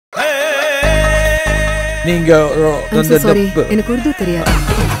நீங்க சாரி எனக்கு உருது தெரியாது.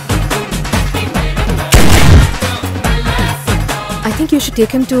 I think you should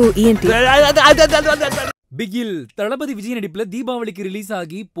take him to ENT. Bigil தளபதி விஜய் நடிப்புல தீபாவளிக்கு ரிலீஸ்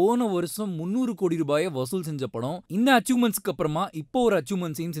ஆகி போன வருஷம் 300 கோடி ரூபாயை வசூல் செஞ்ச படம் இந்த அச்சீவ்மெண்ட்ஸ்க்கு அப்புறமா இப்போ ஒரு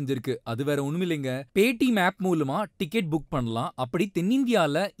அச்சீவ்மெண்ட்ஸையும் செஞ்சிருக்கு. அது வேற ஒண்ணும் இல்லைங்க, பேடிஎம் ஆப் மூலமா டிக்கெட் புக் பண்ணலாம். அப்படி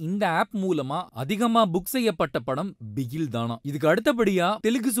தென்னிந்தியால இந்த ஆப் மூலமா அதிகமா புக் செய்யப்பட்ட படம் பிகில் தானா. இதுக்கு அடுத்தபடியா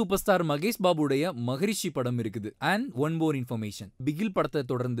தெலுங்கு சூப்பர் ஸ்டார் மகேஷ் பாபுடைய மகரிஷி படம் இருக்குது. And one more information, Bigil படத்தை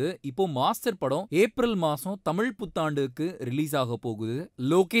தொடர்ந்து இப்போ மாஸ்டர் படம் ஏப்ரல் மாசம் தமிழ் புத்தாண்டுக்கு ரிலீஸ் ஆக போகுது.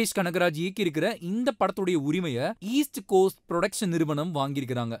 லோகேஷ் கனகராஜ் இயக்கி இருக்கிற இந்த படத்துடைய உரிமையை ஈஸ்ட் கோஸ்ட் ப்ரொடக்ஷன் நிறுவனம்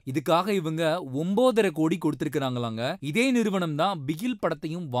வாங்கியிருக்காங்க. இதுக்காக இவங்க 9.5 கோடி கொடுத்திருக்காங்களாங்க. இதே நிறுவனம் தான் பிகில்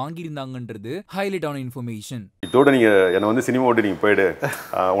படத்தையும் வாங்கியிருந்தாங்கன்றது ஹைலைட் ஆன இன்ஃபர்மேஷன். இதோட நீங்க என்ன வந்து சினிமா ஓட்டு நீங்க போயிடு,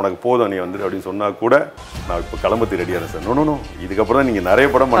 உனக்கு போதும் நீ வந்து அப்படின்னு சொன்னா கூட நான் இப்போ கிளம்பத்து ரெடியான சார். நோ இதுக்கப்புறம் நீங்க நிறைய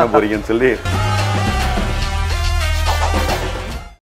படம் பண்ண போறீங்கன்னு சொல்லி